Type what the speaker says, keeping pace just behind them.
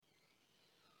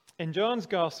In John's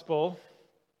Gospel,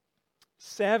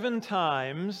 7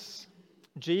 times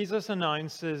Jesus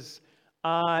announces,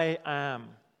 "I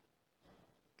am,"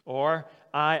 or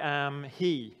 "I am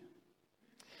He."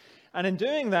 And in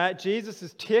doing that, Jesus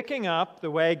is taking up the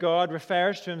way God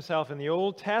refers to himself in the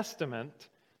Old Testament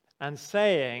and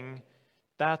saying,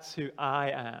 "That's who I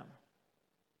am.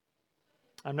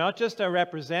 I'm not just a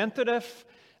representative,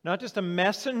 not just a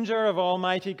messenger of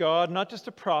Almighty God, not just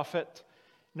a prophet.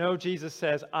 No, Jesus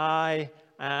says, I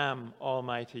am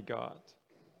Almighty God."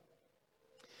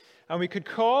 And we could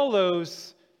call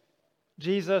those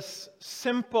Jesus'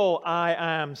 simple "I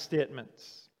am"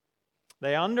 statements.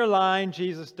 They underline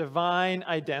Jesus' divine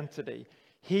identity.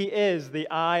 He is the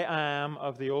 "I am"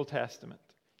 of the Old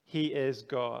Testament. He is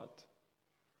God.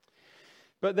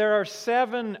 But there are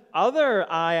 7 other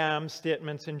 "I am"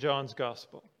 statements in John's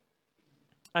Gospel.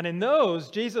 And in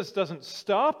those, Jesus doesn't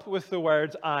stop with the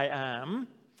words "I am."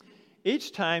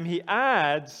 Each time he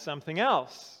adds something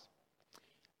else.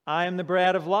 I am the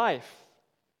bread of life.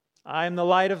 I am the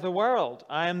light of the world.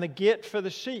 I am the gate for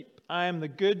the sheep. I am the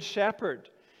good shepherd.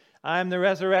 I am the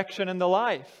resurrection and the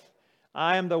life.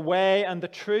 I am the way and the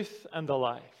truth and the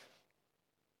life.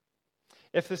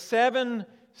 If the 7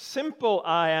 simple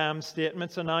 "I am"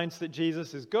 statements announce that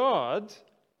Jesus is God,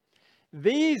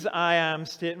 these "I am"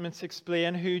 statements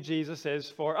explain who Jesus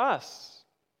is for us.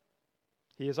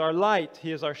 He is our light,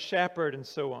 He is our shepherd, and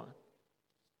so on.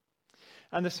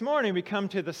 And this morning we come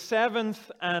to the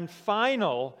 7th and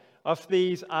final of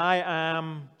these "I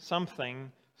am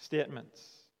something"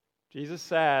 statements. Jesus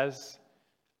says,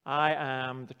 "I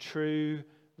am the true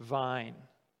vine."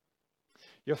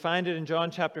 You'll find it in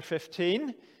John chapter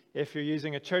 15. If you're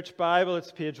using a church Bible,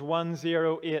 it's page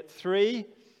 1083.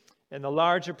 In the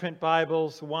larger print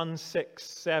Bibles,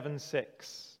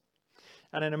 1676.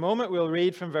 And in a moment, we'll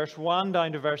read from verse 1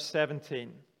 down to verse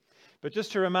 17. But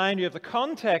just to remind you of the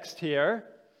context here,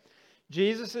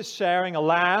 Jesus is sharing a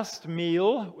last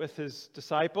meal with his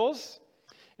disciples.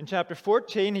 In chapter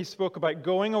 14, he spoke about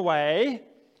going away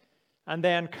and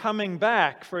then coming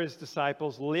back for his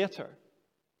disciples later.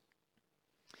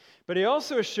 But he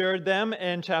also assured them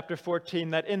in chapter 14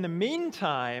 that in the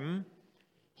meantime,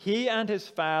 he and his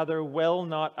Father will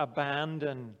not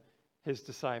abandon his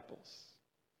disciples.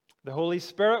 The Holy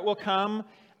Spirit will come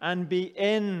and be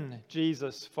in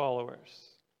Jesus'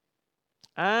 followers.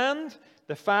 And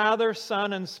the Father,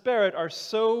 Son, and Spirit are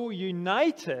so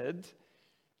united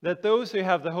that those who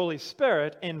have the Holy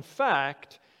Spirit, in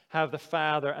fact, have the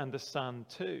Father and the Son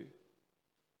too.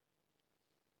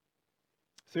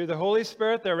 Through the Holy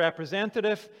Spirit, their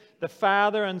representative, the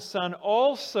Father and Son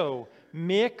also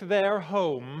make their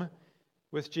home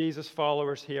with Jesus'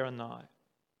 followers here and now.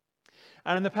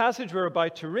 And in the passage we're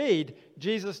about to read,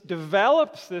 Jesus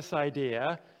develops this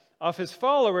idea of his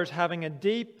followers having a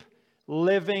deep,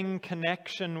 living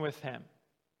connection with him.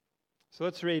 So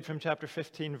let's read from chapter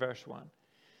 15, verse 1.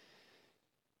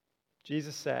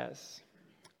 Jesus says,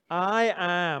 "I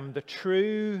am the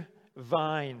true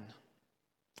vine,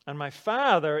 and my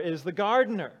Father is the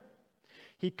gardener.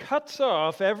 He cuts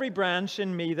off every branch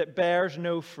in me that bears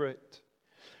no fruit,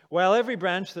 while every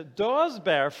branch that does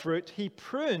bear fruit, he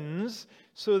prunes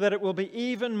so that it will be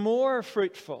even more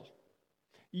fruitful.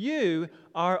 You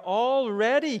are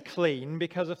already clean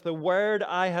because of the word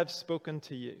I have spoken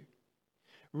to you.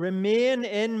 Remain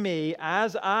in me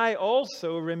as I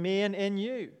also remain in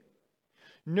you.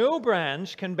 No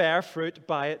branch can bear fruit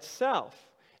by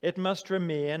itself. It must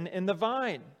remain in the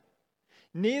vine.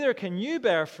 Neither can you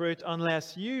bear fruit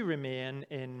unless you remain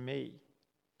in me.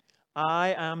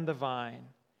 I am the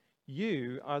vine.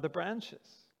 You are the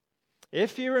branches.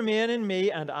 If you remain in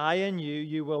me and I in you,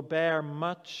 you will bear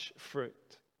much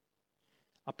fruit.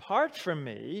 Apart from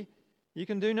me, you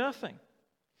can do nothing.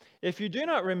 If you do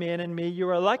not remain in me, you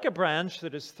are like a branch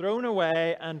that is thrown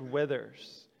away and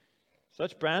withers.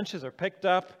 Such branches are picked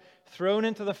up, thrown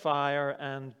into the fire,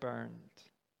 and burned.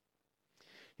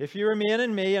 If you remain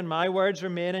in me and my words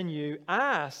remain in you,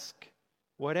 ask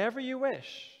whatever you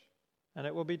wish, and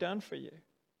it will be done for you.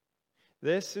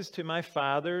 This is to my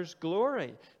Father's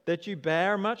glory, that you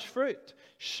bear much fruit,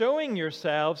 showing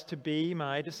yourselves to be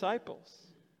my disciples.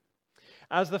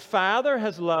 As the Father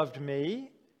has loved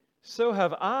me, so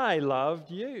have I loved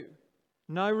you.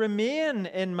 Now remain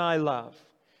in my love.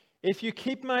 If you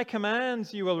keep my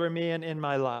commands, you will remain in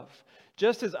my love,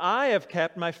 just as I have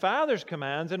kept my Father's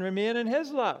commands and remain in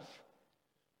his love.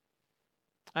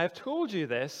 I have told you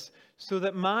this so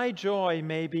that my joy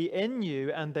may be in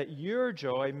you and that your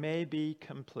joy may be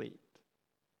complete.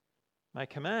 My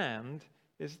command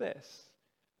is this: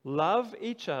 love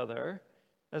each other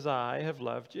as I have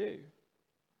loved you.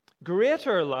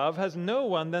 Greater love has no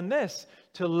one than this,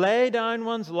 to lay down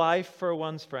one's life for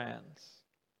one's friends.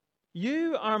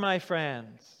 You are my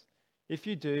friends, if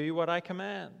you do what I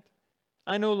command.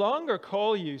 I no longer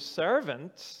call you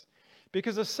servants,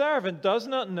 because a servant does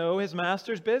not know his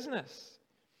master's business.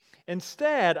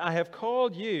 Instead, I have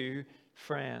called you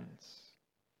friends.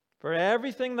 For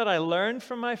everything that I learned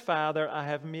from my Father, I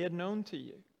have made known to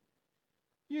you.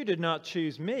 You did not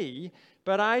choose me,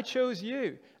 but I chose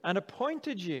you and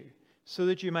appointed you so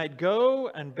that you might go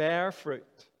and bear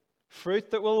fruit, fruit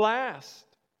that will last,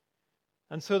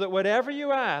 and so that whatever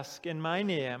you ask in my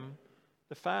name,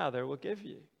 the Father will give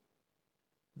you.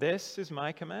 This is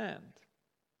my command.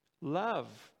 Love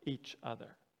each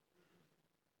other.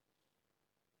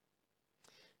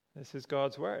 This is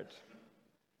God's word.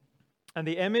 And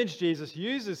the image Jesus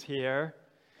uses here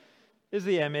is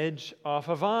the image of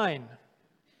a vine,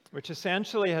 which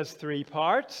essentially has three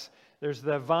parts. There's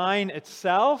the vine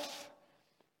itself,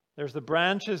 there's the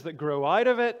branches that grow out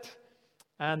of it,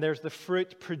 and there's the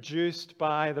fruit produced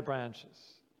by the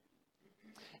branches.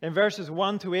 In verses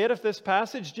 1 to 8 of this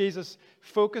passage, Jesus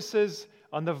focuses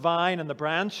on the vine and the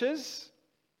branches.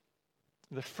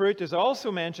 The fruit is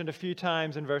also mentioned a few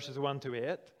times in verses 1 to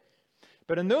 8.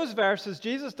 But in those verses,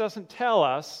 Jesus doesn't tell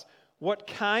us what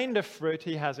kind of fruit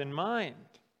he has in mind.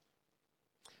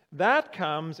 That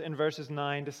comes in verses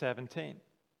 9 to 17.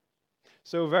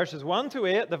 So verses 1 to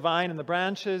 8, the vine and the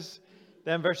branches.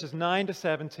 Then verses 9 to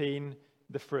 17,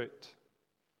 the fruit.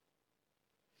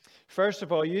 First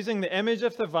of all, using the image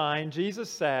of the vine, Jesus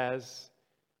says,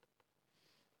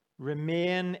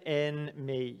 "Remain in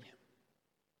me."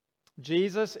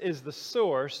 Jesus is the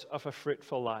source of a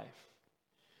fruitful life.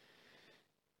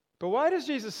 But why does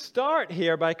Jesus start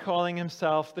here by calling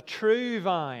himself the true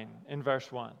vine in verse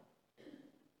 1?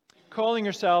 Calling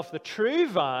yourself the true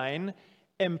vine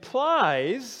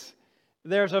implies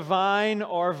there's a vine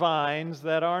or vines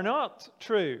that are not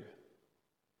true.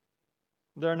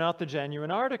 They're not the genuine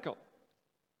article.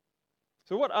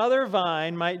 So what other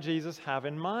vine might Jesus have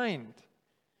in mind?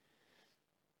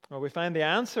 Well, we find the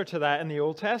answer to that in the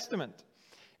Old Testament.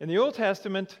 In the Old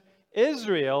Testament,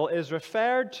 Israel is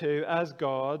referred to as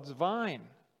God's vine.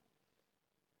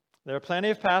 There are plenty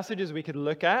of passages we could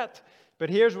look at, but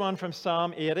here's one from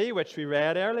Psalm 80, which we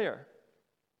read earlier.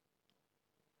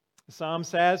 The psalm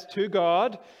says, "To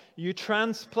God, you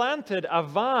transplanted a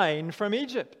vine from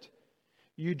Egypt.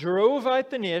 You drove out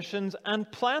the nations and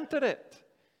planted it.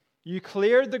 You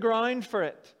cleared the ground for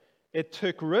it. It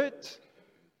took root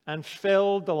and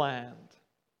filled the land."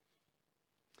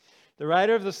 The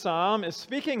writer of the psalm is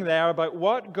speaking there about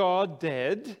what God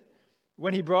did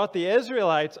when he brought the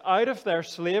Israelites out of their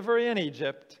slavery in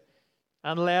Egypt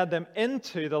and led them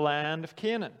into the land of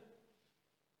Canaan.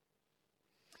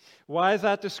 Why is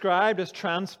that described as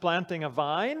transplanting a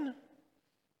vine?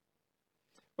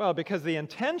 Well, because the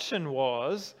intention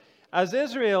was, as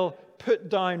Israel put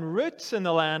down roots in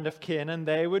the land of Canaan,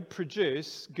 they would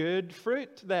produce good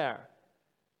fruit there,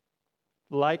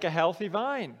 like a healthy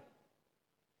vine.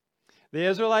 The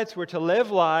Israelites were to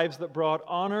live lives that brought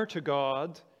honor to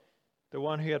God, the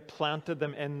one who had planted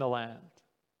them in the land.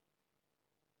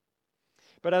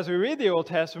 But as we read the Old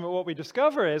Testament, what we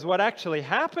discover is what actually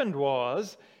happened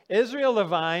was Israel the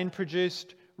vine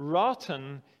produced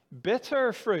rotten,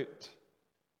 bitter fruit.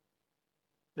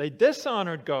 They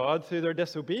dishonored God through their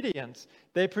disobedience.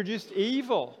 They produced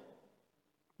evil,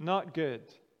 not good.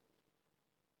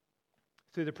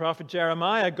 Through the prophet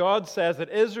Jeremiah, God says that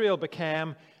Israel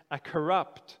became a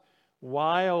corrupt,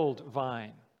 wild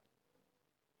vine.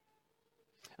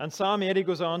 And Psalm 80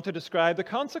 goes on to describe the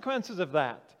consequences of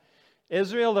that.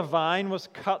 Israel, the vine, was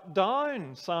cut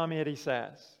down, Psalm 80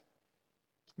 says.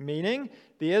 Meaning,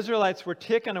 the Israelites were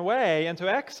taken away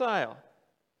into exile.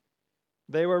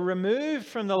 They were removed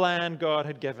from the land God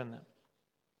had given them.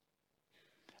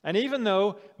 And even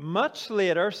though much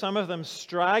later some of them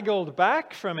straggled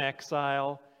back from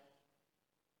exile,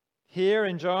 here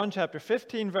in John chapter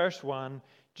 15, verse 1,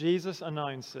 Jesus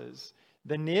announces,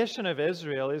 the nation of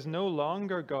Israel is no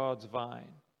longer God's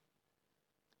vine.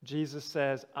 Jesus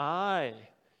says, I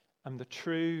am the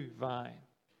true vine.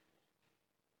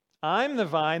 I'm the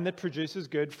vine that produces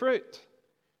good fruit.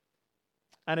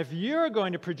 And if you're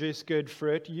going to produce good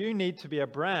fruit, you need to be a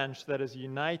branch that is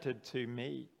united to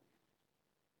me.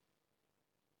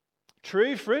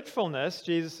 True fruitfulness,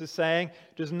 Jesus is saying,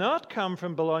 does not come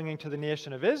from belonging to the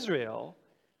nation of Israel.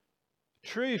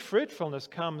 True fruitfulness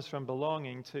comes from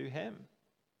belonging to Him.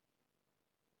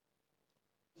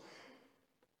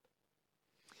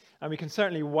 And we can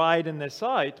certainly widen this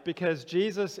out because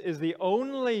Jesus is the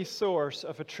only source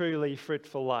of a truly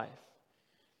fruitful life.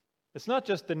 It's not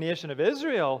just the nation of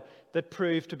Israel that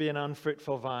proved to be an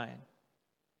unfruitful vine.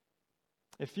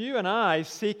 If you and I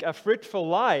seek a fruitful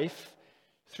life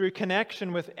through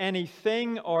connection with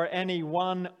anything or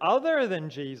anyone other than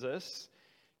Jesus,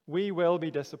 we will be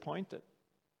disappointed.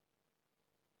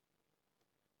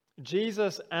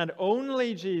 Jesus and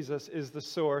only Jesus is the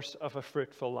source of a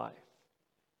fruitful life.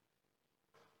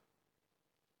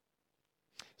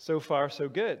 So far, so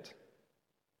good.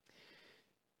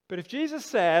 But if Jesus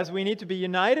says we need to be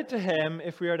united to him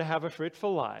if we are to have a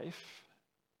fruitful life,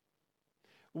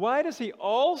 why does he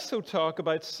also talk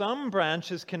about some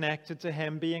branches connected to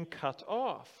him being cut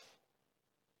off?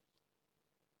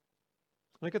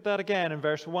 Look at that again in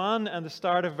verse 1 and the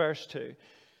start of verse 2.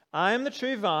 I am the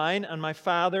true vine, and my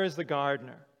Father is the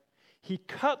gardener. He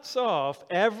cuts off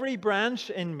every branch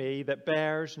in me that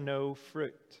bears no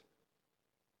fruit.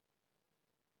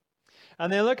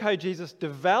 And then look how Jesus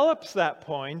develops that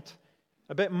point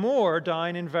a bit more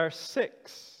down in verse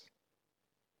 6.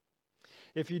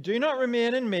 If you do not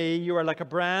remain in me, you are like a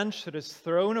branch that is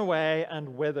thrown away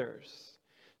and withers.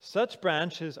 Such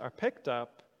branches are picked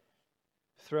up,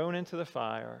 thrown into the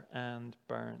fire, and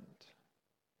burned.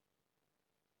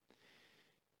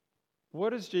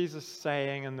 What is Jesus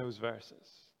saying in those verses?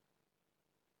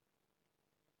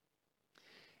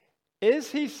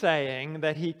 Is he saying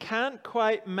that he can't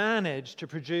quite manage to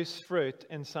produce fruit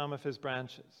in some of his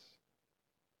branches?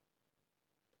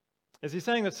 Is he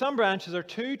saying that some branches are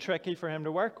too tricky for him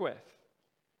to work with,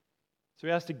 so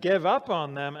he has to give up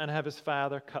on them and have his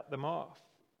Father cut them off?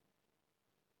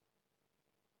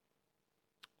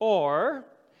 Or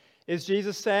is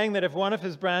Jesus saying that if one of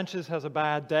his branches has a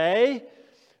bad day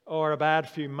or a bad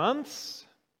few months,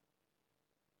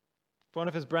 if one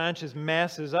of his branches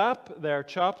messes up, they're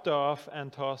chopped off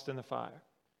and tossed in the fire?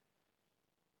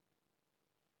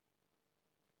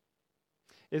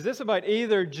 Is this about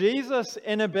either Jesus'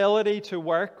 inability to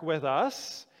work with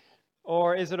us,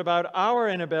 or is it about our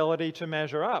inability to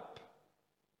measure up?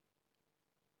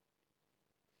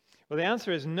 Well, the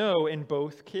answer is no in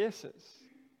both cases.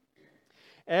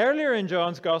 Earlier in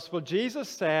John's Gospel, Jesus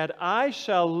said, I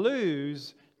shall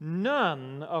lose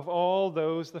none of all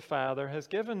those the Father has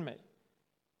given me.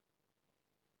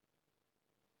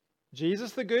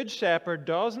 Jesus, the Good Shepherd,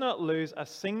 does not lose a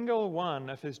single one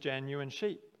of his genuine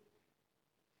sheep.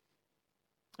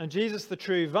 And Jesus, the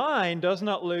true vine, does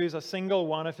not lose a single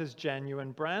one of his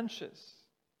genuine branches.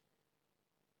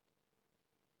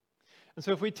 And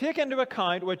so if we take into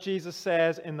account what Jesus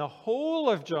says in the whole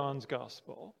of John's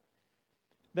Gospel,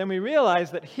 then we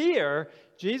realize that here,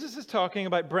 Jesus is talking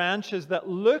about branches that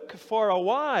look for a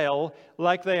while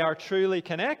like they are truly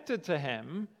connected to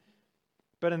him,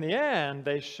 but in the end,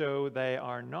 they show they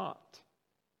are not.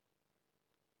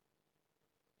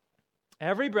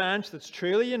 Every branch that's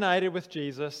truly united with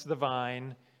Jesus, the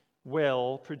vine,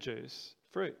 will produce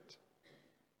fruit.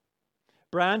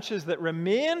 Branches that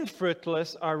remain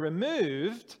fruitless are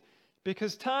removed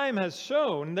because time has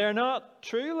shown they're not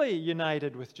truly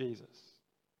united with Jesus.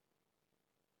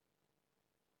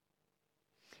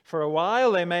 For a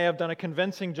while, they may have done a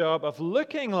convincing job of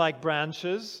looking like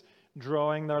branches,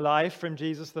 drawing their life from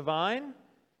Jesus the vine.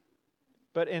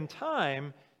 But in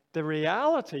time, the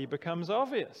reality becomes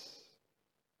obvious.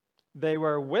 They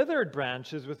were withered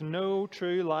branches with no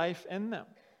true life in them.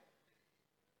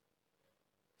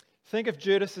 Think of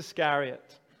Judas Iscariot.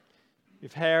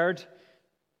 You've heard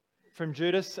from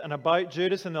Judas and about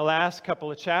Judas in the last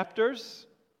couple of chapters.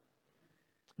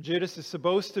 Judas is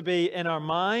supposed to be in our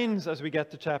minds as we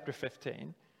get to chapter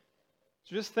 15.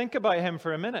 So just think about him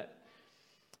for a minute.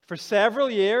 For several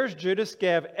years, Judas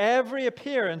gave every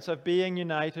appearance of being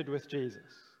united with Jesus.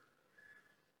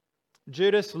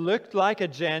 Judas looked like a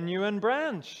genuine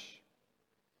branch.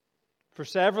 For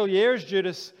several years,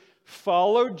 Judas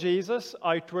followed Jesus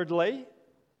outwardly.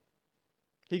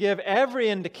 He gave every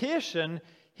indication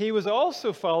he was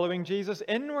also following Jesus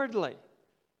inwardly.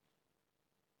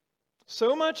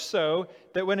 So much so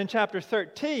that when in chapter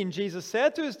 13, Jesus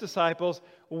said to his disciples,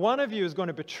 one of you is going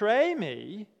to betray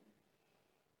me.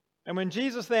 And when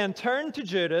Jesus then turned to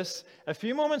Judas a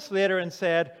few moments later and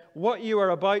said, what you are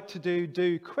about to do,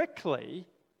 do quickly,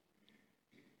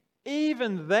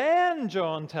 even then,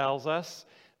 John tells us,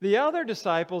 the other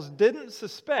disciples didn't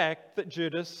suspect that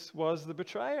Judas was the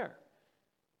betrayer.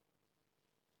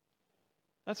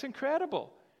 That's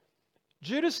incredible.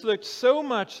 Judas looked so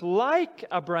much like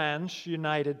a branch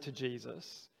united to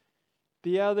Jesus,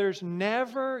 the others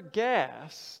never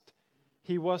guessed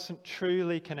he wasn't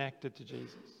truly connected to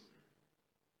Jesus.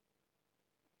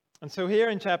 And so here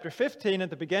in chapter 15,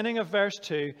 at the beginning of verse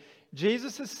 2,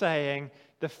 Jesus is saying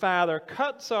the Father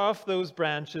cuts off those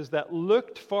branches that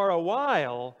looked for a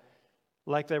while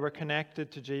like they were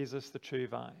connected to Jesus, the true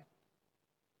vine.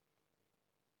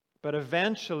 But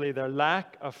eventually their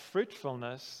lack of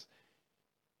fruitfulness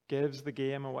gives the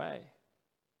game away.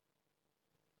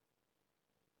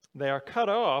 They are cut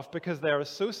off because their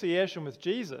association with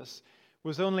Jesus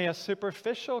was only a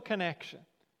superficial connection.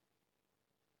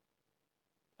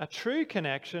 A true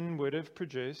connection would have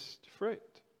produced fruit.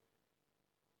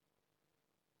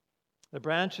 The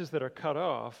branches that are cut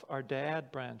off are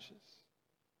dead branches.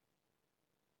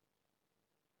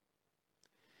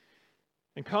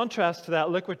 In contrast to that,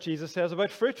 look what Jesus says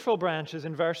about fruitful branches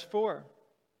in verse 4.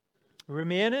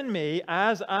 Remain in me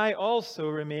as I also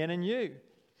remain in you.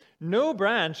 No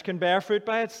branch can bear fruit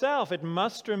by itself. It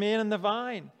must remain in the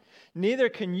vine. Neither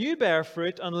can you bear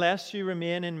fruit unless you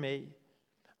remain in me.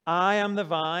 I am the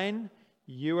vine,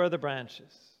 you are the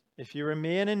branches. If you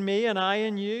remain in me and I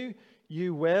in you,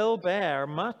 you will bear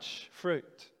much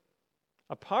fruit.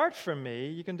 Apart from me,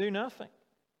 you can do nothing.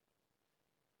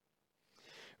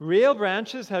 Real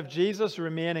branches have Jesus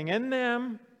remaining in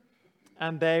them,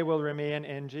 and they will remain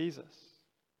in Jesus.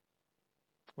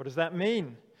 What does that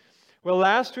mean? Well,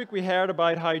 last week we heard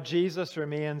about how Jesus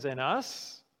remains in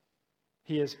us.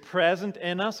 He is present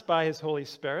in us by His Holy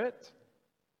Spirit.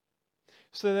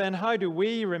 So then, how do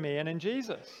we remain in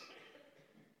Jesus?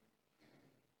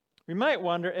 We might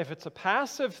wonder if it's a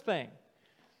passive thing.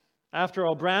 After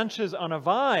all, branches on a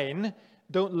vine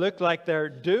don't look like they're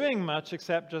doing much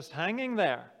except just hanging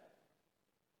there.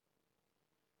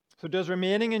 So does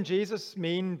remaining in Jesus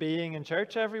mean being in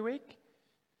church every week?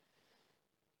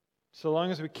 So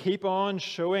long as we keep on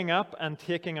showing up and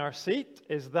taking our seat,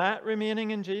 is that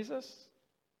remaining in Jesus?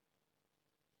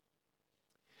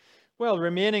 Well,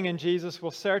 remaining in Jesus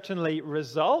will certainly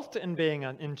result in being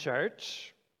in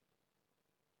church,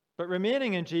 but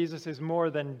remaining in Jesus is more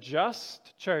than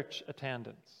just church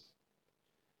attendance.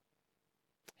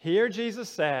 Here Jesus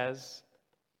says,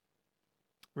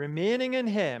 remaining in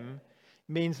Him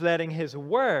means letting His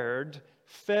Word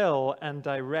fill and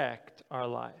direct our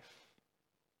life.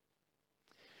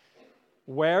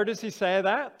 Where does He say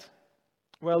that?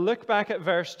 Well, look back at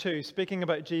verse 2, speaking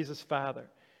about Jesus' Father.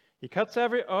 He cuts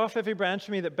off every branch of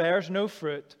me that bears no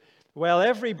fruit, while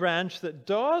every branch that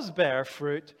does bear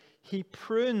fruit, He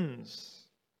prunes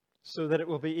so that it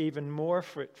will be even more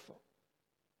fruitful.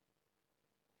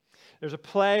 There's a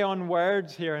play on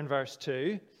words here in verse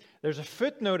 2. There's a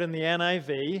footnote in the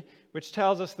NIV which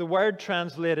tells us the word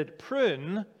translated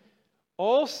prune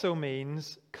also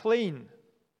means clean.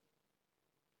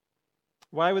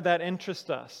 Why would that interest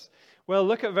us? Well,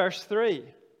 look at verse 3.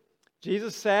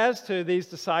 Jesus says to these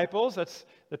disciples, that's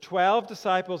the 12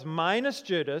 disciples minus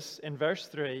Judas in verse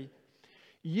 3,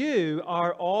 you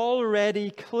are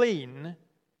already clean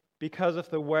because of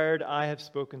the word I have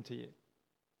spoken to you.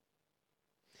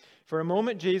 For a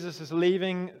moment, Jesus is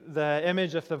leaving the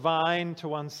image of the vine to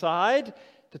one side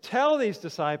to tell these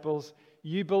disciples,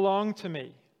 you belong to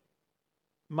me.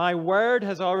 My word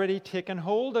has already taken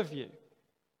hold of you.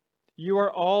 You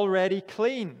are already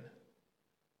clean.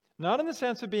 Not in the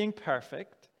sense of being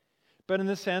perfect, but in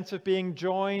the sense of being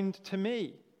joined to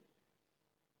me.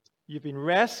 You've been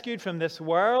rescued from this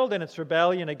world and its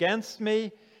rebellion against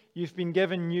me. You've been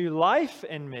given new life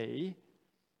in me.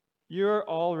 You're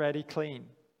already clean.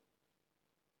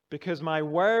 Because my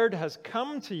word has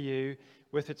come to you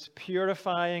with its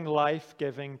purifying,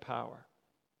 life-giving power.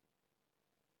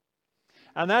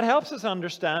 And that helps us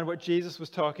understand what Jesus was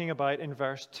talking about in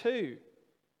verse 2.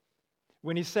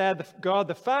 When he said that God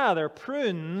the Father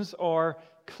prunes or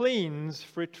cleans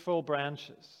fruitful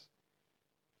branches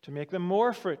to make them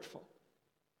more fruitful.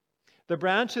 The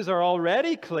branches are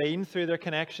already clean through their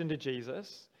connection to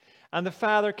Jesus, and the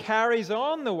Father carries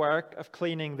on the work of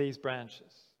cleaning these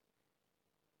branches.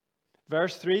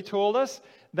 Verse 3 told us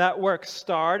that work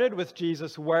started with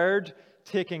Jesus' word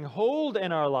taking hold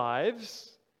in our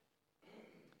lives,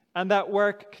 and that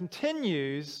work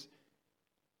continues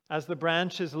as the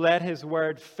branches let his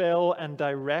word fill and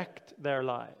direct their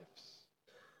lives.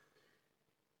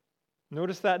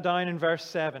 Notice that down in verse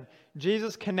 7.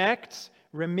 Jesus connects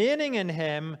remaining in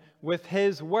him with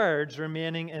his words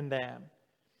remaining in them.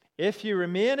 If you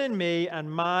remain in me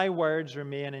and my words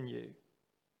remain in you.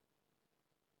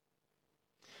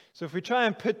 So if we try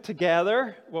and put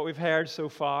together what we've heard so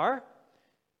far,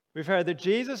 we've heard that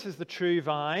Jesus is the true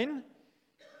vine.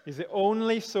 He's the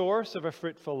only source of a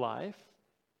fruitful life.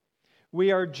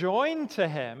 We are joined to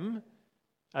him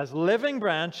as living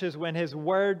branches when his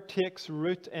word takes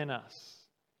root in us,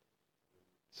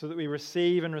 so that we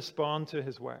receive and respond to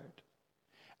his word.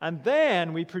 And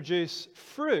then we produce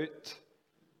fruit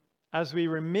as we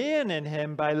remain in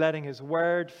him by letting his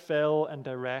word fill and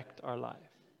direct our life.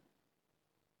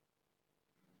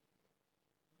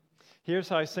 Here's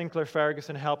how Sinclair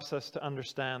Ferguson helps us to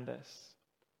understand this.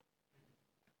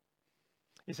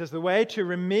 He says, the way to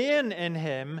remain in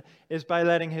him is by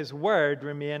letting his word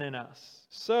remain in us.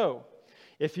 So,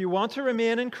 if you want to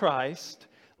remain in Christ,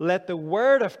 let the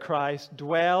word of Christ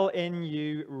dwell in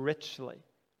you richly.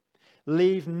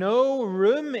 Leave no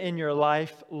room in your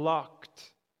life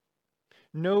locked,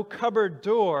 no cupboard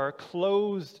door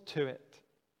closed to it.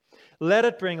 Let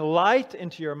it bring light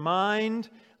into your mind.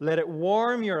 Let it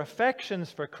warm your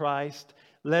affections for Christ.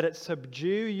 Let it subdue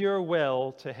your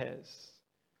will to his.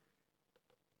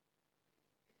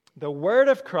 The word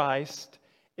of Christ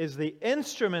is the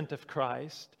instrument of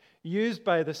Christ used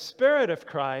by the Spirit of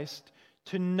Christ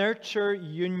to nurture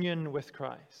union with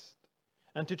Christ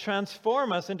and to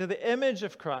transform us into the image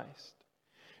of Christ.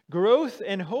 Growth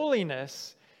in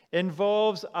holiness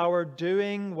involves our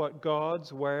doing what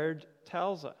God's word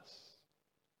tells us.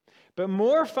 But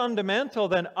more fundamental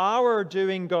than our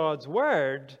doing God's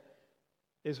word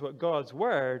is what God's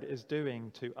word is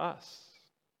doing to us.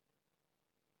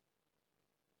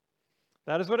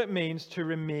 That is what it means to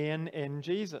remain in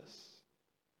Jesus.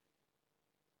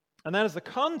 And that is the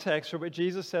context for what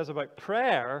Jesus says about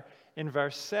prayer in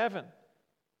verse 7.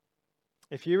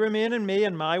 If you remain in me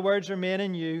and my words remain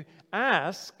in you,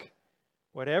 ask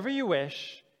whatever you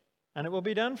wish, and it will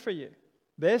be done for you.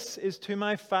 This is to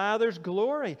my Father's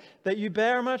glory, that you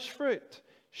bear much fruit,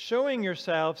 showing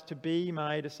yourselves to be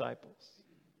my disciples.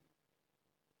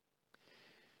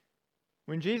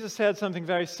 When Jesus said something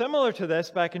very similar to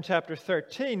this back in chapter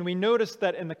 13, we noticed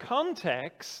that in the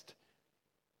context,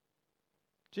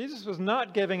 Jesus was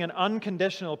not giving an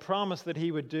unconditional promise that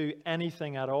he would do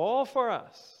anything at all for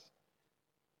us.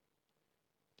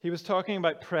 He was talking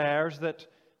about prayers that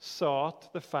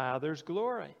sought the Father's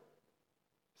glory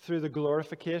through the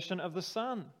glorification of the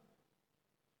Son.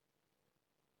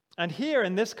 And here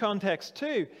in this context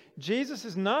too, Jesus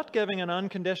is not giving an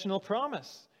unconditional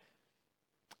promise.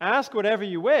 Ask whatever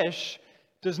you wish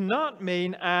does not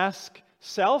mean ask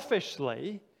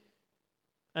selfishly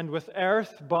and with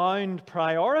earth-bound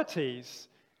priorities,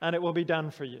 and it will be done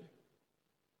for you.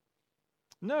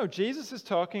 No, Jesus is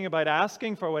talking about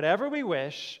asking for whatever we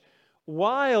wish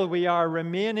while we are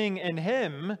remaining in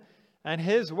him and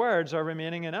his words are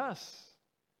remaining in us.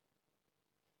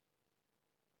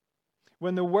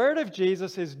 When the word of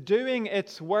Jesus is doing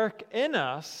its work in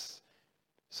us,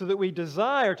 so that we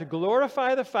desire to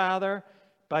glorify the Father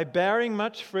by bearing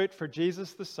much fruit for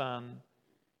Jesus the Son,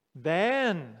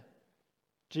 then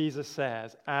Jesus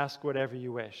says, ask whatever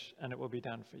you wish, and it will be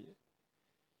done for you.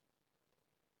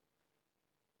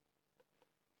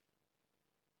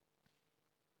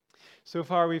 So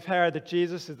far, we've heard that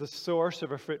Jesus is the source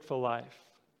of a fruitful life.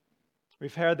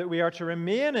 We've heard that we are to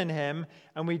remain in him,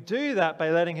 and we do that by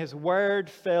letting his word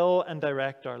fill and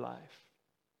direct our life.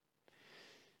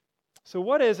 So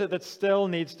what is it that still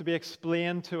needs to be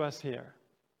explained to us here?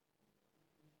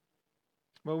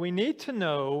 Well, we need to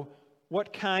know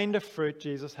what kind of fruit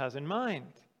Jesus has in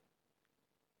mind.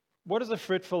 What does a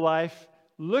fruitful life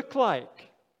look like?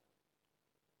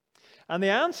 And the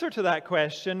answer to that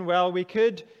question, well, we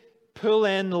could pull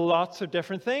in lots of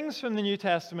different things from the New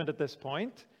Testament at this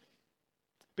point,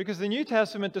 because the New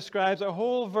Testament describes a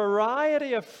whole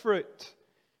variety of fruit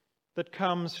that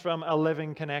comes from a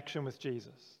living connection with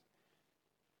Jesus.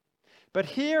 But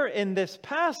here in this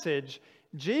passage,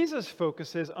 Jesus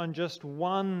focuses on just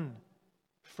one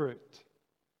fruit.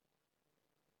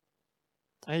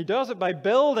 And he does it by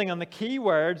building on the key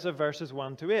words of verses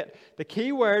 1 to 8. The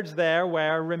key words there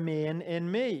were, remain in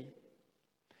me.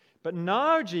 But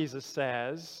now Jesus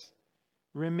says,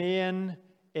 remain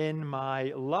in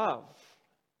my love.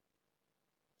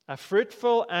 A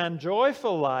fruitful and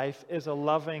joyful life is a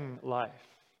loving life.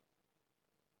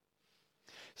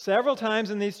 Several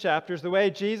times in these chapters, the way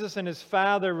Jesus and his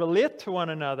Father relate to one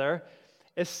another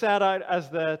is set out as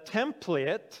the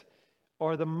template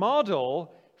or the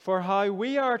model for how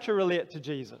we are to relate to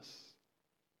Jesus.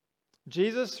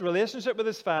 Jesus' relationship with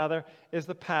his Father is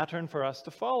the pattern for us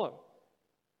to follow.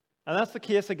 And that's the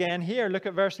case again here. Look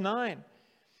at verse 9.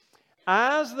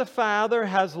 As the Father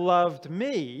has loved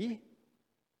me,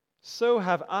 so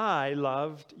have I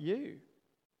loved you.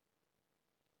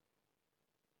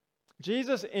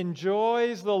 Jesus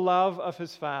enjoys the love of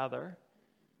his Father,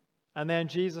 and then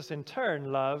Jesus in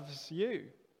turn loves you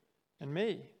and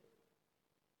me.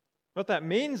 What that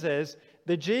means is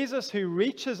the Jesus who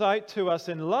reaches out to us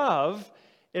in love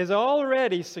is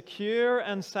already secure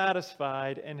and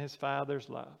satisfied in his Father's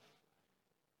love.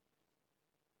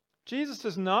 Jesus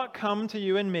does not come to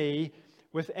you and me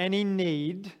with any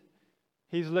need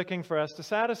he's looking for us to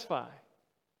satisfy.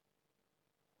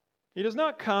 He does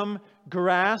not come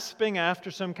grasping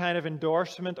after some kind of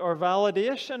endorsement or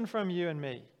validation from you and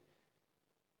me.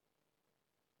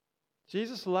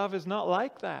 Jesus' love is not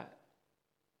like that.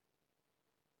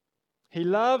 He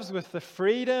loves with the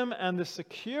freedom and the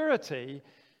security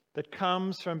that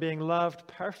comes from being loved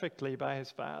perfectly by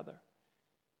his Father.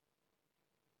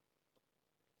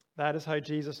 That is how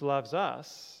Jesus loves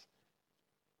us.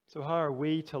 So how are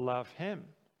we to love him?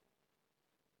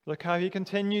 Look how he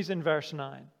continues in verse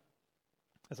 9.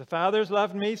 As the Father has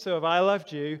loved me, so have I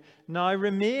loved you. Now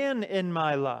remain in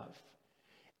my love.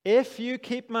 If you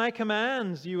keep my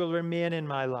commands, you will remain in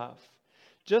my love,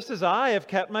 just as I have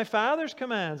kept my Father's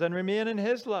commands and remain in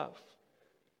his love.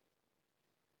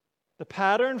 The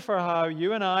pattern for how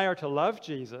you and I are to love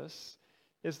Jesus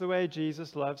is the way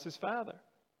Jesus loves his Father.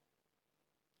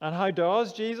 And how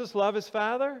does Jesus love his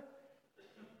Father?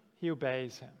 He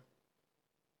obeys him.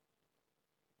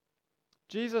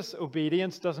 Jesus'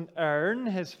 obedience doesn't earn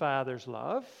his Father's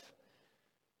love.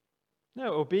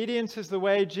 No, obedience is the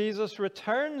way Jesus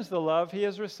returns the love he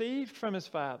has received from his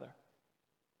Father.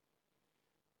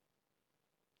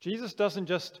 Jesus doesn't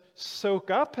just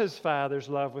soak up his Father's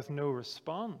love with no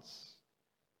response.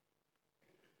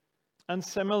 And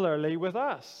similarly with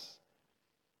us.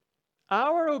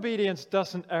 Our obedience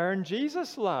doesn't earn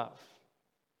Jesus' love.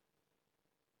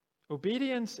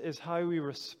 Obedience is how we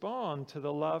respond to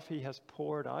the love he has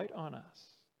poured out on us.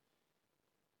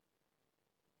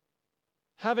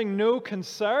 Having no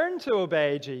concern to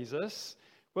obey Jesus,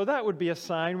 well, that would be a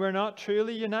sign we're not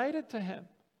truly united to him.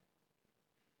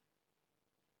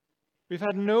 We've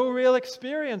had no real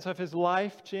experience of his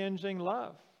life-changing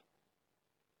love.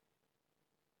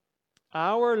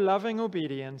 Our loving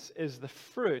obedience is the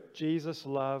fruit Jesus'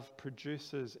 love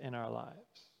produces in our lives.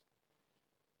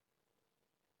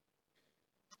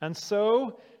 And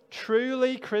so,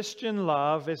 truly Christian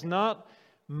love is not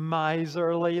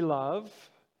miserly love.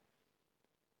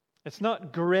 It's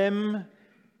not grim,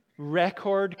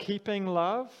 record-keeping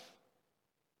love.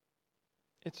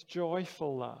 It's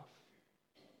joyful love.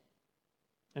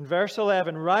 In verse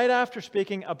 11, right after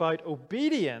speaking about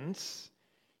obedience,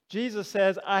 Jesus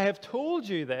says, I have told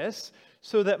you this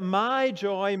so that my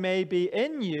joy may be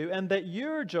in you and that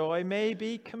your joy may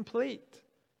be complete.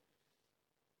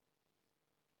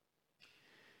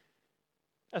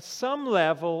 At some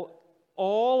level,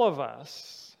 all of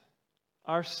us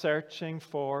are searching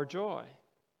for joy.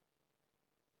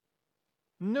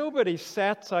 Nobody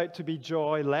sets out to be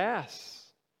joyless,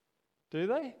 do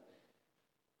they?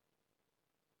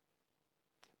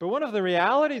 But one of the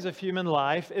realities of human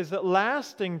life is that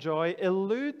lasting joy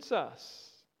eludes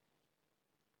us.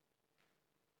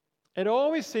 It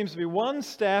always seems to be one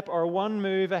step or one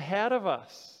move ahead of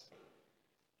us,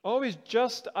 always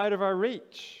just out of our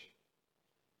reach.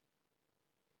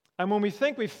 And when we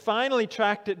think we've finally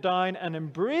tracked it down and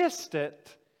embraced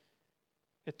it,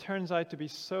 it turns out to be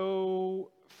so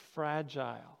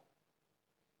fragile.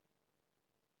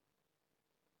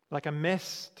 Like a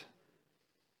mist.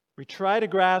 We try to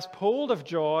grasp hold of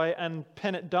joy and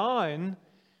pin it down,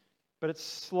 but it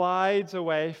slides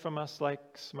away from us like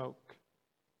smoke.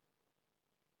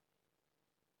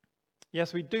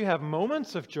 Yes, we do have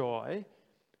moments of joy,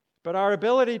 but our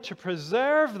ability to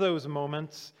preserve those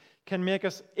moments can make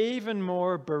us even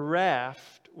more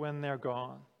bereft when they're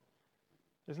gone.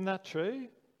 Isn't that true?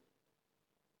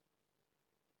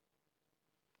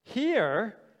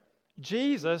 Here,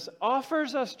 Jesus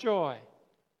offers us joy.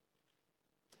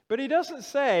 But he doesn't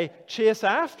say, chase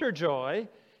after joy.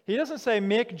 He doesn't say,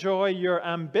 make joy your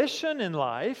ambition in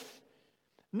life.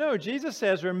 No, Jesus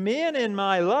says, remain in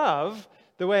my love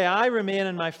the way I remain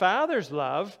in my Father's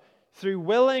love through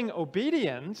willing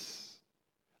obedience.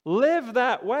 Live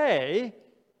that way,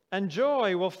 and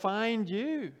joy will find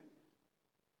you.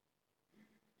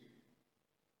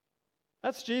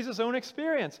 That's Jesus' own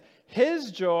experience.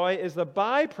 His joy is the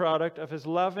byproduct of his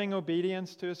loving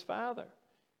obedience to his Father.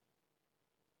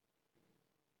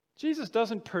 Jesus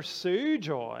doesn't pursue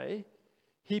joy.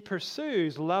 He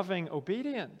pursues loving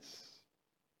obedience.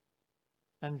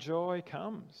 And joy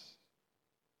comes.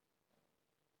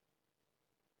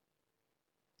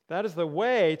 That is the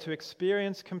way to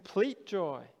experience complete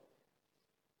joy.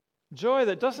 Joy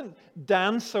that doesn't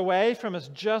dance away from us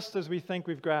just as we think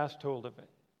we've grasped hold of it.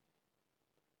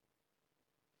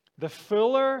 The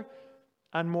fuller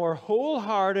and more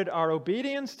wholehearted our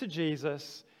obedience to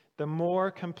Jesus, the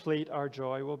more complete our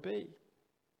joy will be.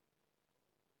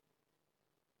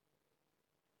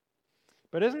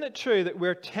 But isn't it true that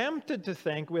we're tempted to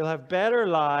think we'll have better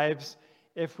lives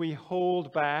if we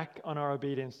hold back on our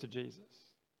obedience to Jesus?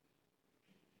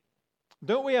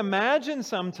 Don't we imagine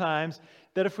sometimes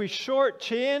that if we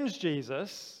shortchange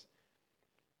Jesus,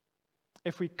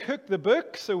 if we cook the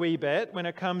books a wee bit when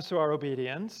it comes to our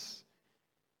obedience,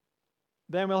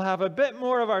 then we'll have a bit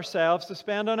more of ourselves to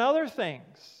spend on other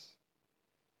things,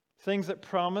 things that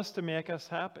promise to make us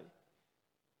happy?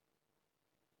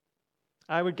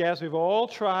 I would guess we've all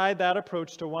tried that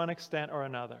approach to one extent or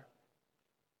another.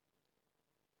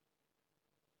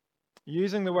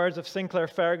 Using the words of Sinclair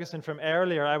Ferguson from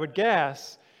earlier, I would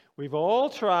guess we've all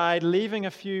tried leaving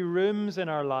a few rooms in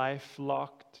our life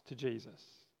locked to Jesus.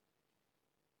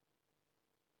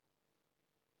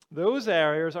 Those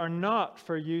areas are not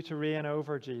for you to reign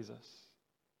over Jesus.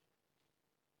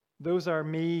 Those are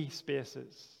me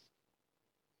spaces.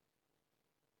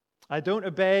 I don't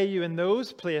obey you in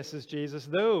those places, Jesus.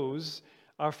 Those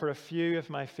are for a few of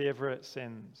my favorite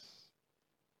sins.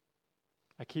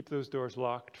 I keep those doors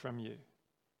locked from you.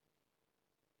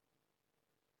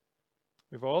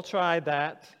 We've all tried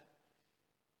that.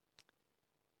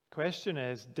 The question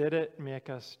is, did it make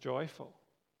us joyful?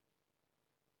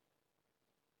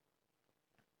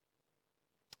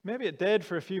 Maybe it did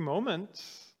for a few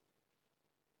moments.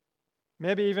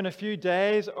 Maybe even a few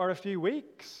days or a few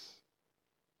weeks.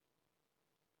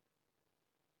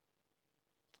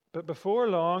 But before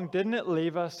long, didn't it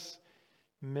leave us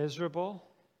miserable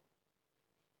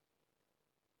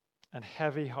and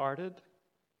heavy-hearted?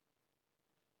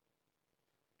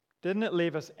 Didn't it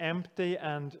leave us empty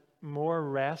and more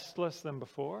restless than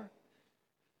before?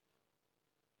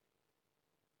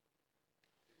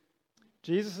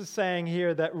 Jesus is saying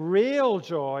here that real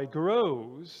joy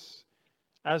grows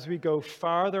as we go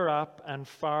farther up and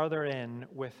farther in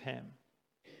with Him,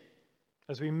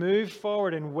 as we move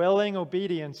forward in willing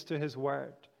obedience to His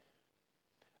word.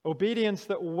 Obedience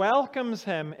that welcomes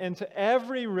Him into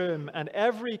every room and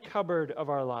every cupboard of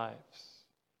our lives.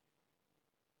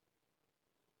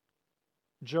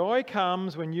 Joy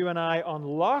comes when you and I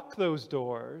unlock those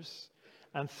doors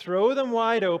and throw them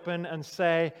wide open and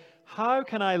say, how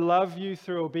can I love you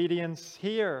through obedience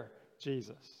here,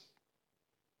 Jesus?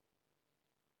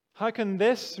 How can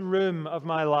this room of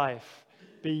my life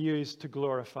be used to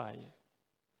glorify you?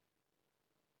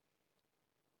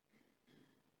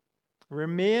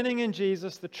 Remaining in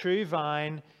Jesus, the true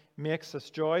vine, makes us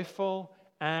joyful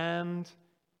and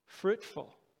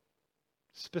fruitful.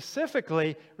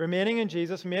 Specifically, remaining in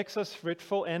Jesus makes us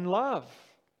fruitful in love.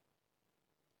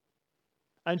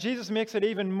 And Jesus makes it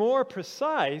even more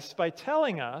precise by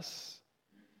telling us,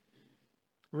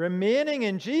 remaining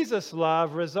in Jesus'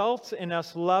 love results in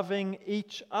us loving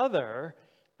each other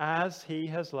as He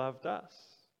has loved us.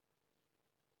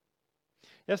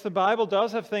 Yes, the Bible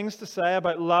does have things to say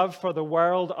about love for the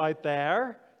world out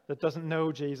there that doesn't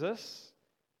know Jesus.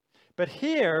 But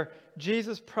here,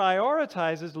 Jesus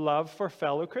prioritizes love for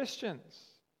fellow Christians.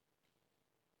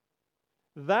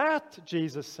 That,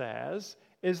 Jesus says,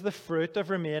 is the fruit of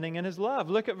remaining in His love.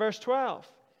 Look at verse 12.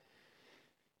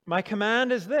 My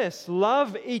command is this: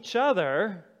 love each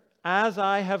other as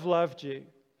I have loved you.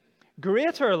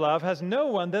 Greater love has no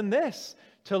one than this,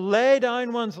 to lay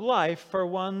down one's life for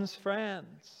one's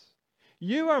friends.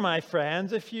 You are my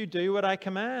friends if you do what I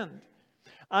command.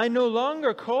 I no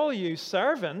longer call you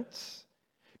servants,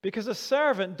 because a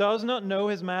servant does not know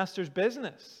his master's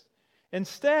business.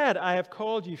 Instead, I have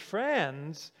called you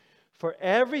friends, for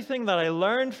everything that I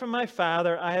learned from my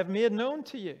Father I have made known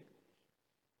to you.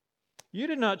 You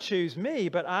did not choose me,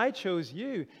 but I chose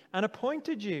you and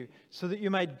appointed you so that you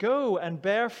might go and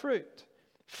bear fruit,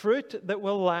 fruit that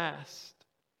will last,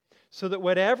 so that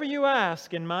whatever you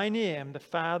ask in my name, the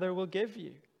Father will give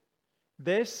you.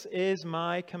 This is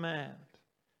my command.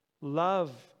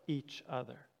 Love each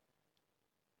other.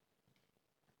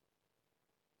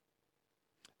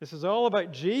 This is all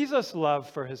about Jesus' love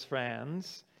for His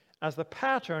friends as the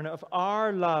pattern of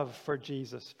our love for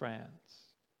Jesus' friends.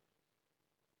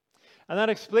 And that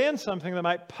explains something that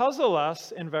might puzzle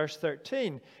us in verse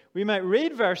 13. We might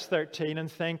read verse 13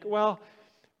 and think, well,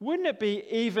 wouldn't it be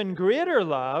even greater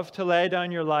love to lay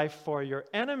down your life for your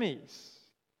enemies?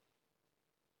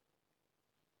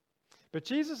 But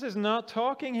Jesus is not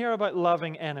talking here about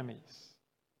loving enemies.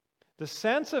 The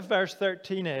sense of verse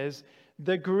 13 is,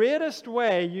 the greatest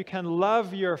way you can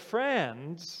love your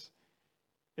friends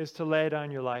is to lay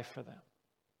down your life for them.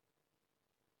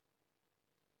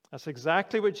 That's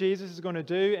exactly what Jesus is going to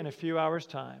do in a few hours'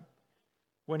 time,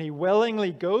 when He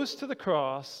willingly goes to the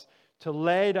cross to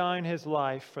lay down His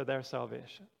life for their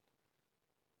salvation.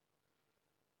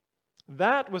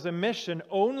 That was a mission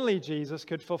only Jesus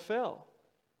could fulfill.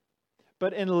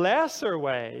 But in lesser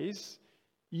ways,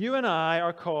 you and I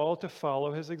are called to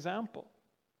follow his example,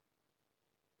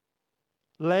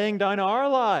 laying down our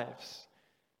lives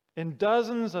in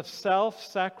dozens of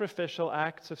self-sacrificial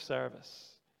acts of service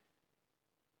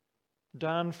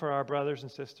done for our brothers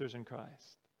and sisters in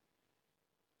Christ.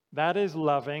 That is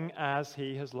loving as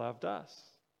he has loved us.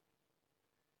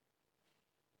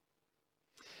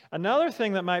 Another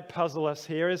thing that might puzzle us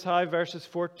here is how verses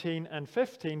 14 and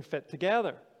 15 fit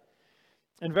together.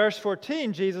 In verse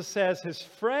 14, Jesus says his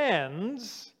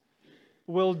friends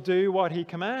will do what he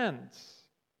commands.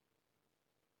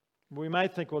 We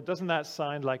might think, well, doesn't that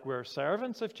sound like we're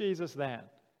servants of Jesus then?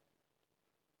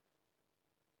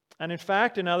 And in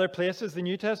fact, in other places, the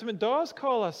New Testament does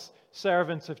call us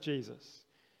servants of Jesus.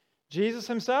 Jesus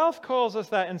himself calls us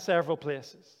that in several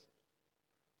places.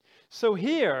 So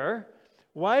here,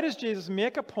 why does Jesus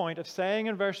make a point of saying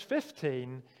in verse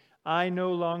 15, I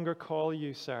no longer call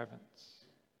you servants?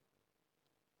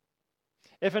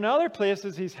 If in other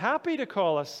places he's happy to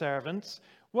call us servants,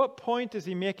 what point is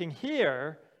he making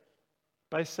here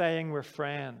by saying we're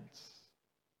friends?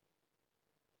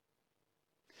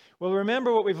 Well,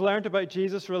 remember what we've learned about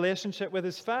Jesus' relationship with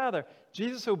his Father.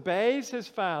 Jesus obeys his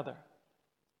Father.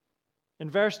 In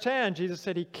verse 10, Jesus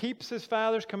said he keeps his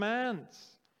Father's commands.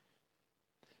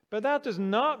 But that does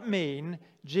not mean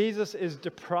Jesus is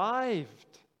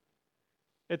deprived.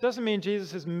 It doesn't mean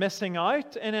Jesus is missing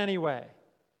out in any way.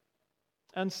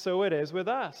 And so it is with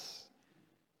us.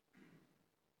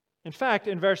 In fact,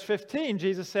 in verse 15,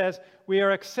 Jesus says, we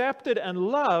are accepted and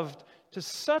loved to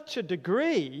such a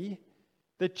degree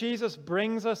that Jesus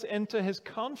brings us into his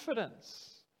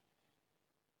confidence.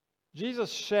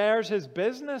 Jesus shares his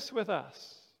business with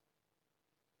us.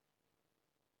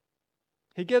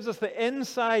 He gives us the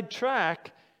inside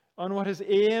track on what his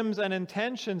aims and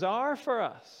intentions are for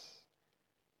us,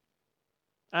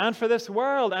 and for this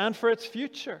world, and for its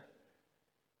future.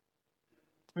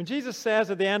 When Jesus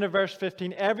says at the end of verse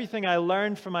 15, everything I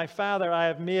learned from my Father I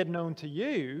have made known to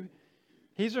you,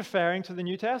 he's referring to the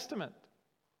New Testament.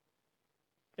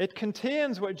 It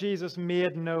contains what Jesus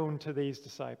made known to these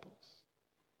disciples.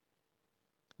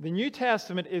 The New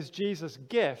Testament is Jesus'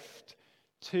 gift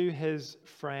to his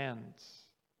friends.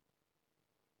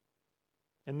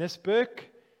 In this book,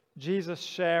 Jesus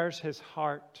shares his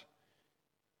heart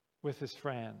with his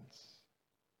friends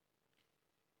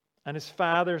and his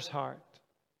Father's heart.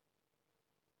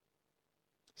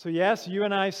 So yes, you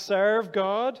and I serve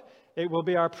God. It will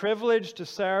be our privilege to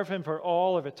serve him for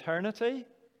all of eternity.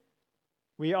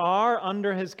 We are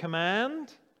under his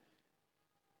command,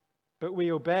 but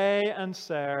we obey and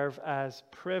serve as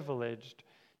privileged,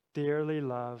 dearly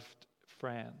loved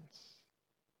friends.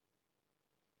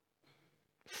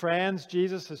 Friends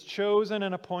Jesus has chosen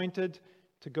and appointed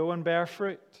to go and bear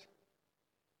fruit.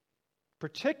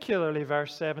 Particularly,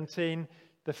 verse 17,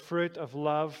 the fruit of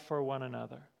love for one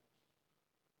another.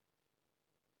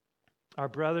 Our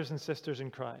brothers and sisters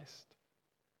in Christ.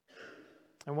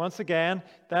 And once again,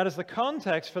 that is the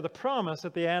context for the promise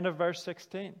at the end of verse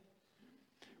 16.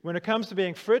 When it comes to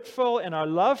being fruitful in our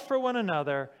love for one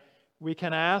another, we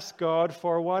can ask God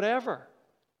for whatever.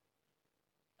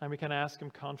 And we can ask him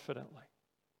confidently.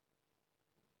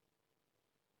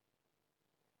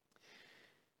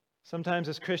 Sometimes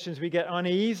as Christians, we get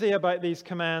uneasy about these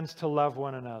commands to love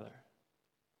one another.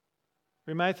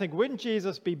 We might think, wouldn't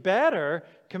Jesus be better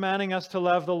commanding us to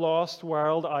love the lost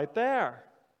world out there?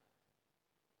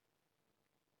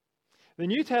 The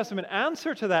New Testament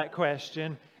answer to that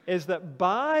question is that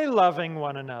by loving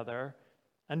one another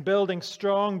and building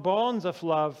strong bonds of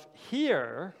love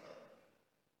here,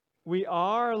 we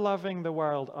are loving the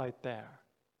world out there.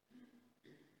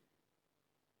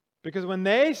 Because when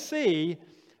they see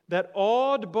that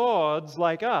odd bods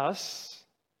like us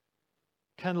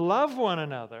can love one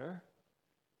another,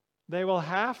 they will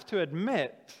have to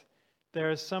admit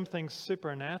there is something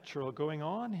supernatural going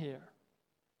on here.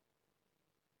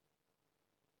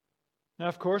 Now,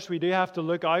 of course, we do have to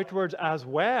look outwards as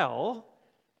well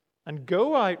and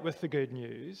go out with the good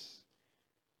news.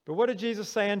 But what did Jesus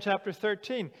say in chapter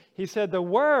 13? He said, the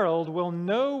world will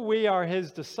know we are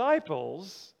his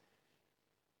disciples.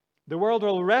 The world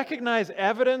will recognize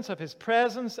evidence of his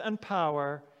presence and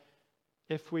power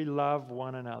if we love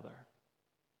one another.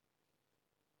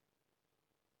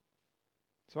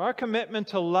 So our commitment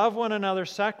to love one another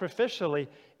sacrificially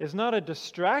is not a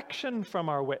distraction from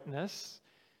our witness.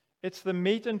 It's the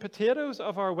meat and potatoes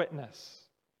of our witness.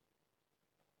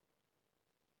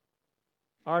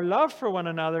 Our love for one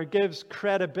another gives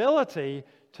credibility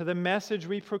to the message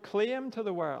we proclaim to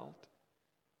the world.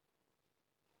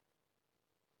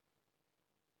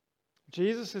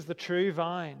 Jesus is the true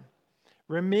vine,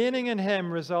 Remaining in Him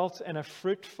results in a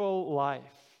fruitful life,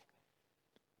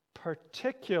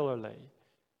 particularly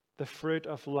the fruit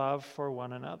of love for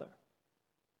one another.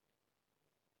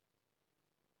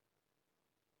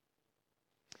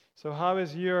 So, how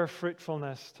is your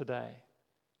fruitfulness today?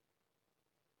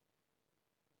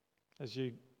 As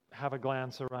you have a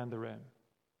glance around the room,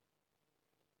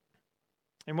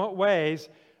 in what ways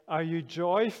are you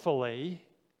joyfully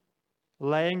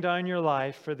laying down your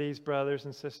life for these brothers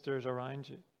and sisters around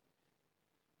you?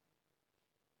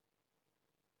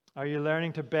 Are you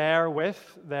learning to bear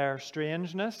with their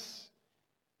strangeness,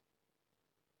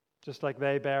 just like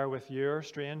they bear with your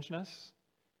strangeness?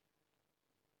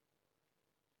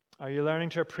 Are you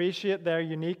learning to appreciate their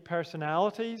unique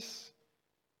personalities?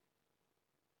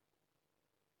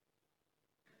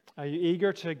 Are you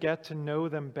eager to get to know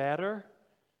them better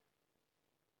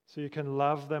so you can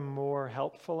love them more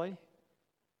helpfully?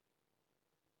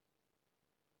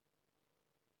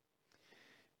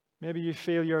 Maybe you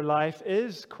feel your life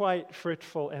is quite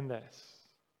fruitful in this.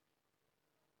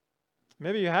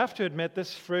 Maybe you have to admit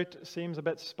this fruit seems a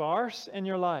bit sparse in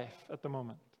your life at the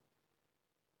moment.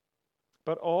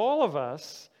 But all of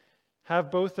us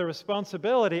have both the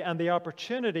responsibility and the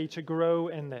opportunity to grow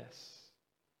in this.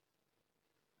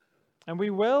 And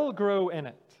we will grow in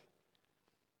it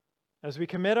as we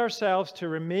commit ourselves to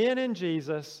remain in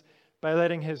Jesus by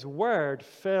letting His Word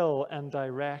fill and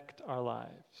direct our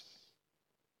lives.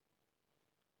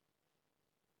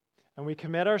 And we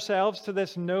commit ourselves to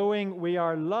this knowing we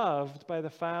are loved by the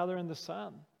Father and the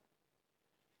Son.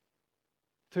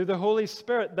 Through the Holy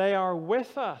Spirit, they are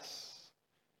with us,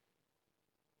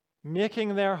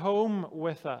 making their home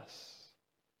with us.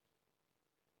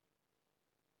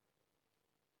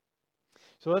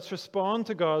 So let's respond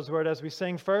to God's Word as we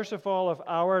sing, first of all, of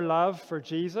our love for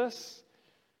Jesus,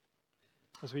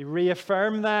 as we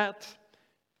reaffirm that,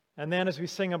 and then as we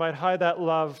sing about how that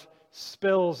love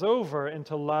spills over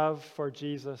into love for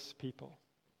Jesus' people.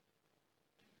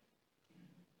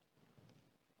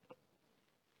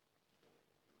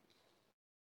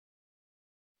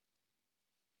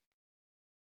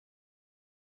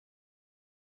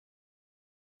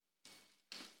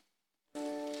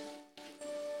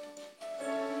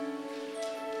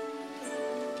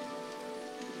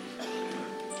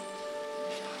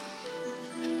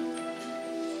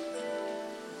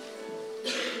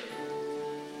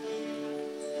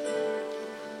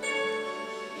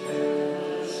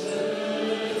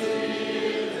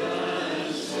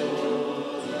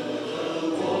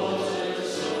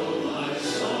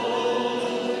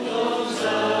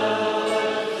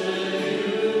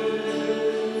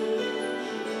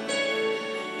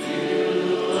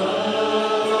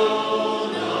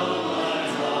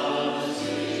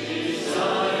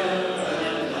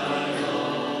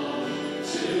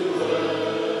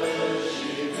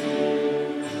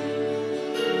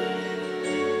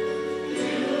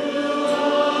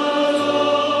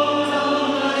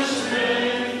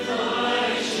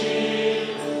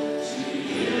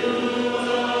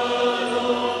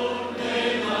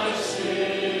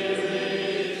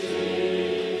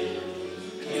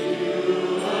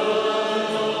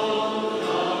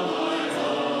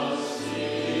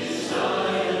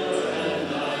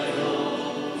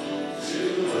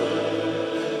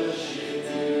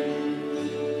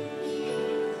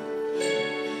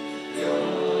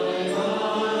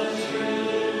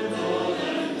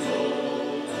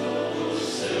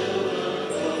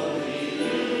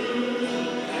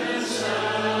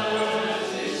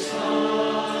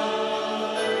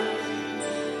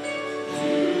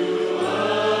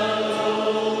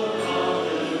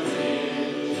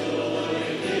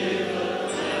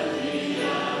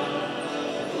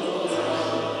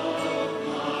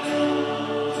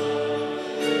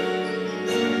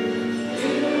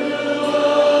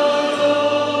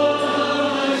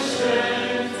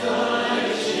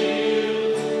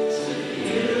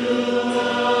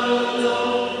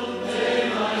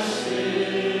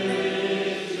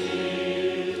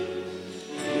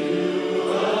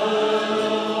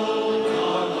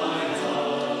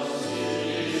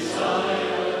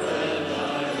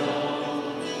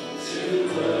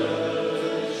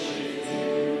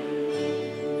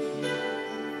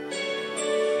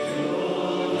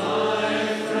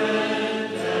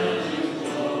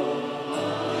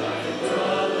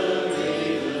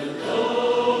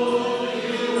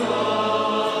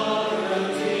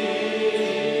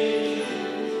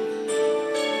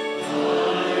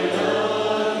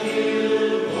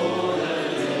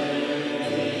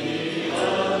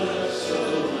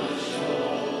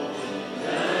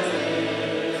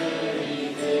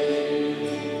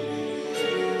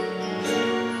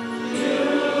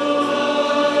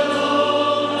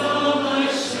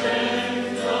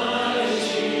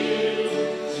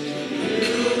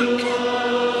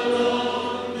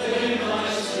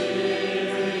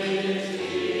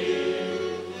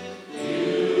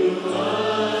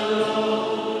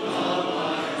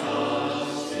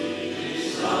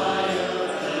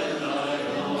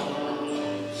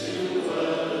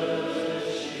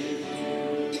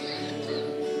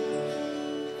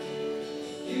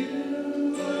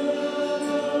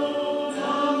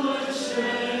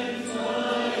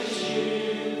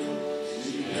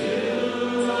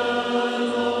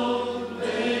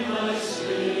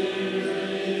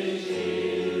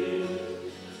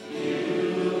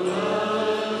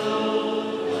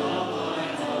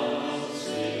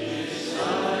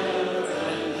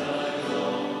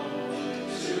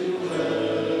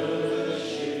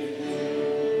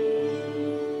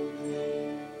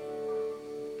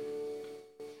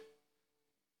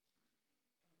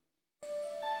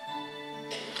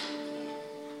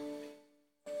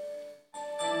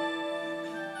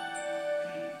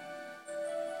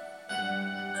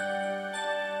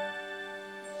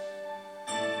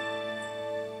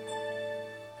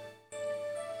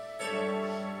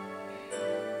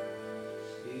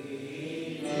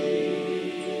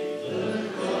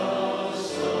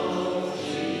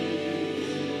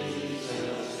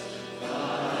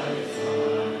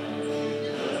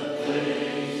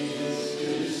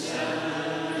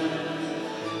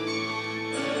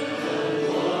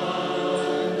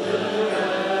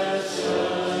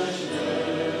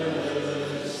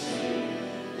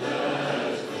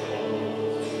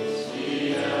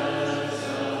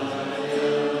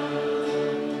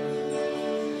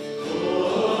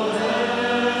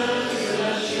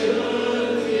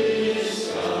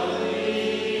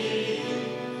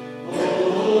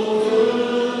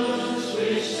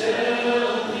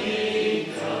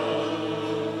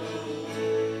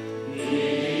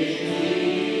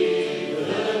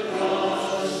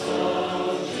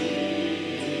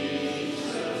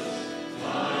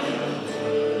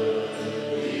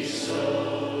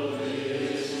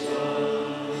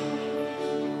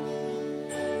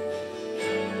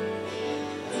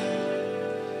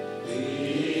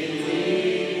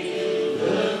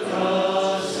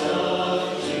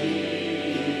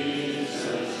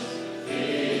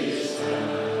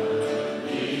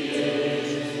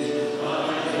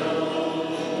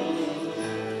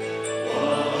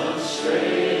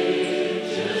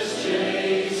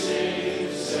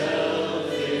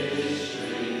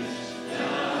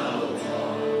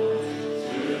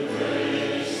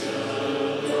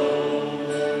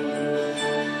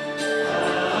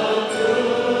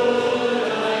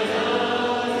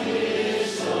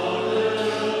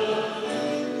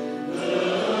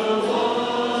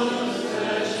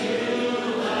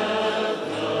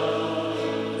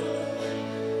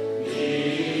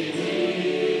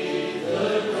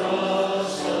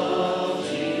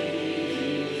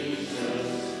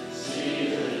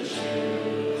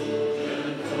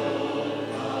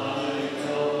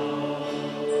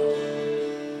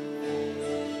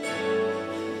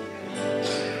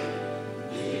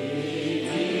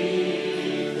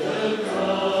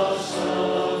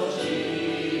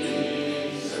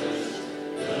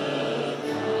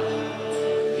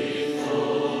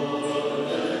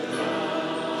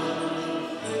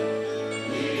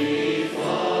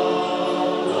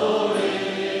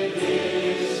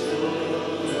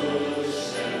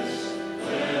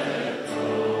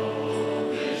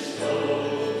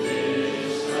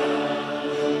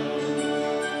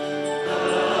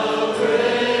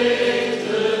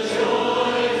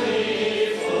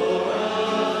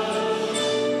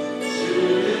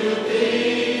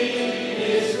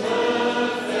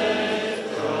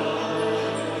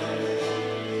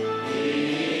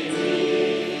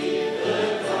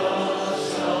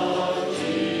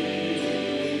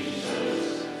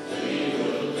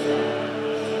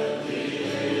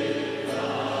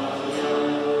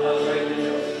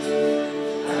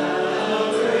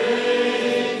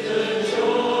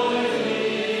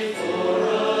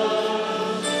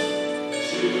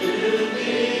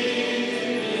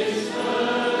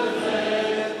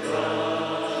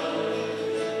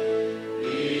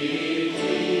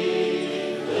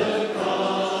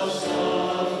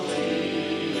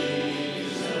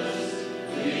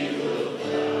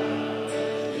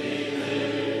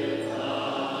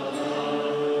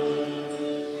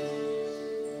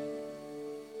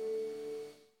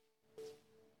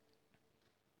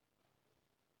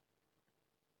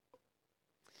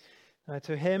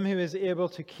 To him who is able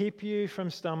to keep you from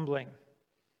stumbling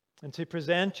and to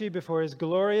present you before his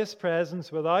glorious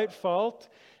presence without fault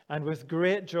and with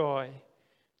great joy,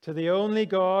 to the only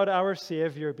God, our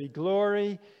Savior, be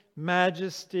glory,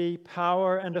 majesty,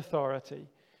 power, and authority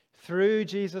through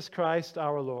Jesus Christ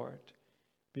our Lord,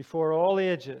 before all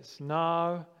ages,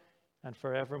 now and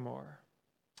forevermore.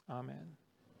 Amen.